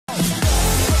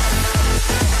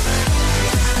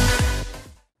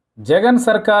జగన్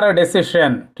సర్కార్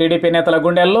decision TDP నేతల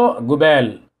గుండెల్లో గుబేల్.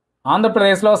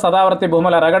 ఆంధ్రప్రదేశ్లో సదావర్తి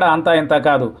భూముల రగడ అంతా ఇంత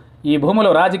కాదు. ఈ భూములు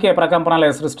రాజకీయ ప్రకంపనలు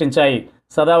సృష్టించాయి.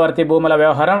 సదావర్తి భూముల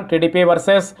వ్యవహారం టీడీపీ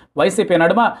వర్సెస్ వైసీపీ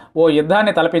నడుమ ఓ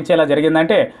యుద్ధాన్ని తలపించేలా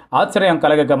జరిగిందంటే ఆశ్చర్యం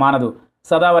కలగక మానదు.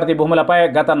 సదావర్తి భూములపై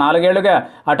గత 4 ఏళ్లుగా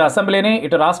అటు అసెంబ్లీని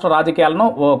ఇటు రాష్ట్ర రాజకీయాలను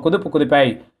ఓ కుదుపు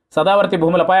కుదిపాయి. సదావర్తి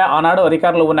భూములపై ఆనాడు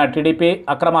అధికారులు ఉన్న టీడీపీ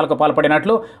అక్రమాలకు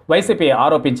పాల్పడినట్లు వైసీపీ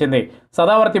ఆరోపించింది.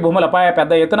 సదావర్తి భూములపై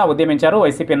పెద్ద ఎత్తున ఉద్యమించారు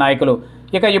వైసీపీ నాయకులు.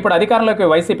 ఇక ఇప్పుడు అధికారంలోకి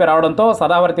వైసీపీ రావడంతో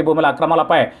సదావర్తి భూముల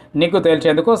అక్రమాలపై నిగ్గు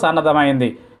తేల్చేందుకు సన్నద్ధమైంది.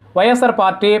 వైఎస్ఆర్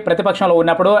పార్టీ ప్రతిపక్షంలో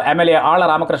ఉన్నప్పుడు ఎమ్మెల్యే ఆళ్ల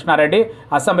రామకృష్ణారెడ్డి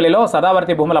అసెంబ్లీలో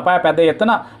సదావర్తి భూములపై పెద్ద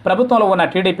ఎత్తున ప్రభుత్వంలో ఉన్న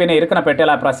టీడీపీని ఇరుకున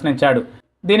పెట్టేలా ప్రశ్నించాడు.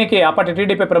 దీనికి అప్పటి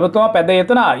టీడీపీ ప్రభుత్వం పెద్ద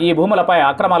ఎత్తున ఈ భూములపై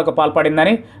అక్రమాలకు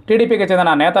పాల్పడిందని, టీడీపీకి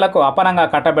చెందిన నేతలకు అప్పనంగా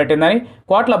కట్టబెట్టిందని,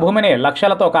 కోట్ల భూమిని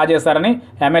లక్షలతో కాజేశారని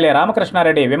ఎమ్మెల్యే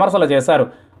రామకృష్ణారెడ్డి విమర్శలు చేశారు.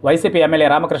 వైసీపీ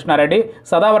ఎమ్మెల్యే రామకృష్ణారెడ్డి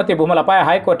సదావర్తి భూములపై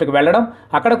హైకోర్టుకు వెళ్లడం,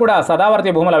 అక్కడ కూడా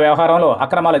సదావర్తి భూముల వ్యవహారంలో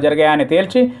అక్రమాలు జరిగాయని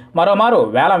తేల్చి మరోమారు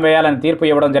వేలం వేయాలని తీర్పు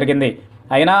ఇవ్వడం జరిగింది.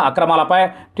 అయినా అక్రమాలపై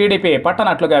టీడీపీ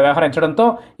పట్టనట్లుగా వ్యవహరించడంతో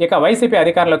ఇక వైసీపీ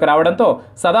అధికారంలోకి రావడంతో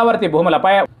సదావర్తి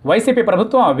భూములపై వైసీపీ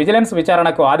ప్రభుత్వం విజిలెన్స్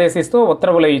విచారణకు ఆదేశిస్తూ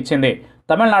ఉత్తర్వులు ఇచ్చింది.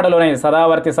 తమిళనాడులోని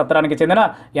సదావర్తి సత్రానికి చెందిన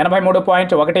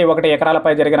 83.11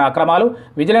 ఎకరాలపై జరిగిన అక్రమాలు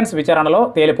విజిలెన్స్ విచారణలో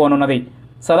తేలిపోనున్నది.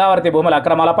 సదావర్తి భూముల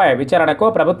అక్రమాలపై విచారణకు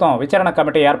ప్రభుత్వం విచారణ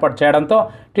కమిటీ ఏర్పాటు చేయడంతో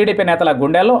టీడీపీ నేతల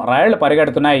గుండెల్లో రాళ్లు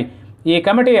పరిగెడుతున్నాయి. ఈ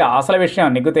కమిటీ అసలు విషయం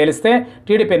నిగ్గు తేలిస్తే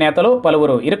టీడీపీ నేతలు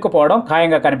పలువురు ఇరుక్కుపోవడం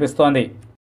ఖాయంగా కనిపిస్తోంది.